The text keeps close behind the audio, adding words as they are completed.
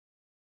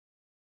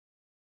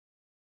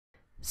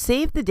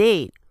Save the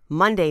date,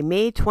 Monday,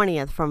 May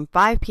 20th from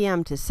 5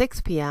 p.m. to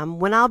 6 p.m.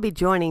 when I'll be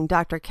joining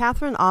Dr.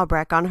 Katherine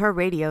Albrecht on her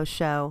radio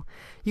show.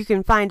 You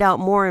can find out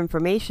more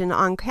information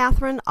on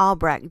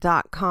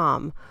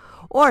katherinealbrecht.com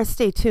or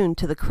stay tuned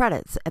to the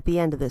credits at the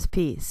end of this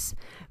piece.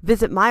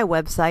 Visit my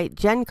website,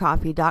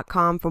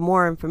 jencoffey.com, for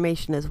more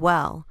information as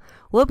well.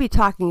 We'll be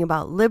talking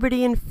about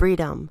liberty and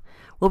freedom.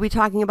 We'll be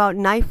talking about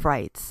knife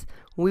rights.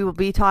 We will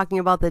be talking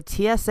about the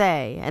TSA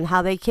and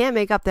how they can't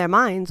make up their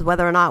minds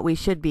whether or not we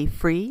should be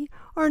free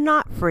or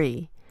not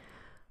free.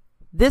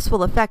 This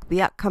will affect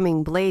the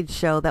upcoming Blade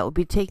show that will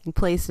be taking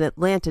place in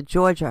Atlanta,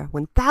 Georgia,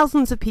 when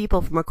thousands of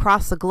people from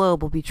across the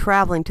globe will be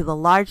traveling to the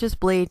largest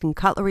blade and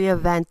cutlery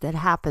event that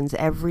happens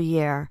every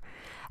year.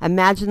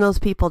 Imagine those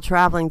people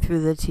traveling through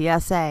the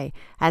TSA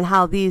and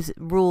how these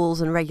rules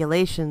and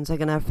regulations are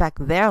going to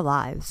affect their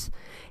lives.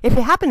 If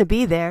you happen to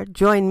be there,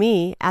 join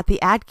me at the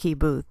ADKI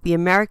booth, the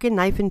American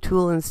Knife and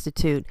Tool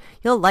Institute.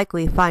 You'll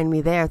likely find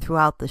me there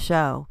throughout the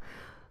show.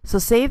 So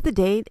save the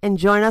date and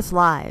join us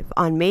live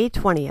on May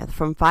 20th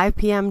from 5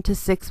 p.m. to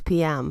 6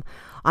 p.m.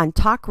 on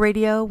Talk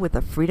Radio with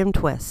a Freedom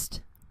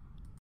Twist.